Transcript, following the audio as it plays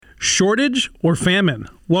Shortage or famine?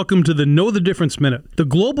 Welcome to the Know the Difference Minute. The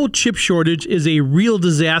global chip shortage is a real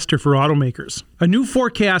disaster for automakers. A new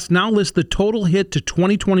forecast now lists the total hit to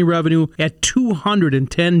 2020 revenue at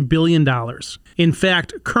 $210 billion. In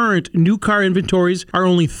fact, current new car inventories are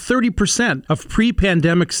only 30% of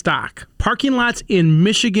pre-pandemic stock. Parking lots in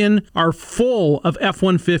Michigan are full of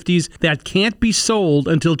F-150s that can't be sold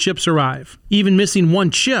until chips arrive. Even missing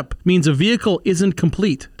one chip means a vehicle isn't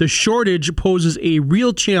complete. The shortage poses a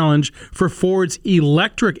real challenge for Ford's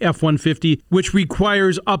electric F-150, which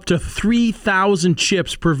requires up to 3,000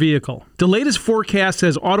 chips per vehicle. The latest forecast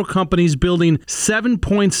has auto companies building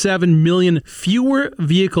 7.7 million fewer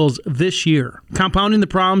vehicles this year. Compounding the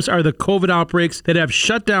problems are the COVID outbreaks that have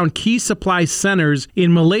shut down key supply centers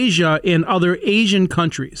in Malaysia and other Asian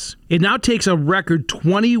countries. It now takes a record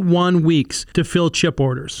 21 weeks to fill chip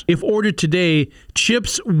orders. If ordered today,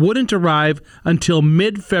 chips wouldn't arrive until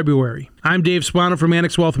mid-February. I'm Dave Spano from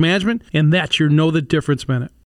Annex Wealth Management, and that's your Know the Difference Minute.